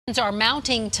Are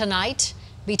mounting tonight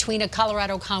between a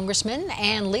Colorado congressman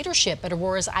and leadership at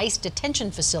Aurora's ICE detention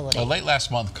facility. Well, late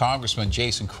last month, Congressman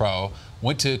Jason Crow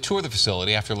went to tour the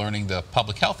facility after learning the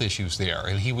public health issues there,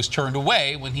 and he was turned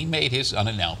away when he made his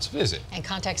unannounced visit. And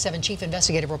Contact 7 Chief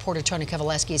Investigative Reporter Tony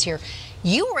Kovaleski is here.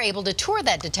 You were able to tour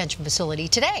that detention facility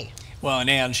today. Well,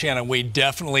 and Shannon, we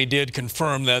definitely did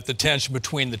confirm that the tension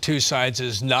between the two sides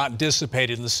is not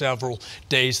dissipated in the several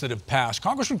days that have passed.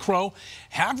 Congressman Crow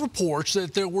had reports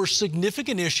that there were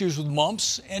significant issues with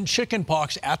mumps and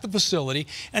chickenpox at the facility,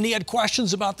 and he had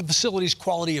questions about the facility's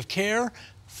quality of care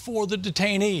for the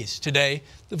detainees. Today,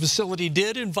 the facility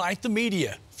did invite the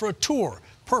media for a tour,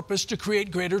 purpose to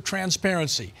create greater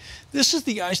transparency. This is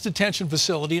the ICE detention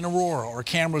facility in Aurora. Our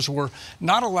cameras were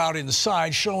not allowed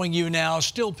inside, showing you now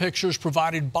still pictures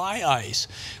provided by ICE.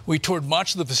 We toured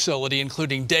much of the facility,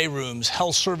 including day rooms,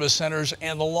 health service centers,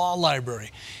 and the law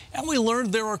library. And we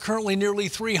learned there are currently nearly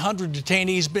 300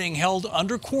 detainees being held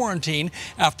under quarantine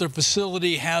after the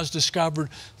facility has discovered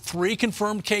 3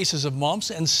 confirmed cases of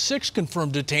mumps and 6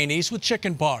 confirmed detainees with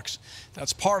chickenpox.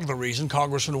 That's part of the reason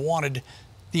Congressman wanted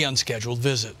the unscheduled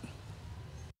visit.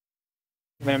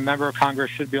 A member of Congress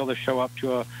should be able to show up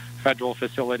to a federal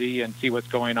facility and see what's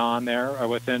going on there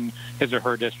within his or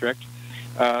her district.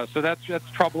 So that's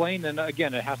troubling, and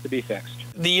again, it has to be fixed.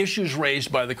 The issues raised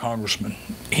by the congressman,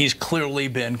 he's clearly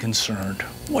been concerned.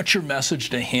 What's your message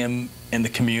to him and the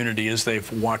community as they've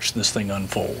watched this thing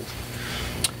unfold?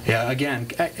 Yeah, again,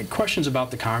 questions about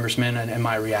the congressman and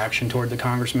my reaction toward the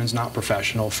congressman is not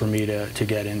professional for me to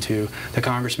get into. The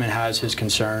congressman has his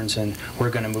concerns, and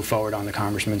we're going to move forward on the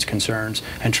congressman's concerns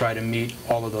and try to meet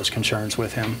all of those concerns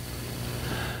with him.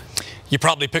 You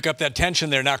probably pick up that tension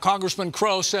there. Now, Congressman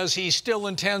Crow says he still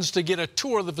intends to get a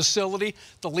tour of the facility.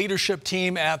 The leadership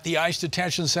team at the ICE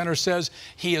Detention Center says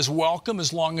he is welcome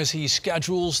as long as he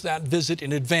schedules that visit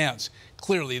in advance.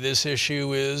 Clearly, this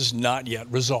issue is not yet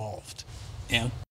resolved. Ann?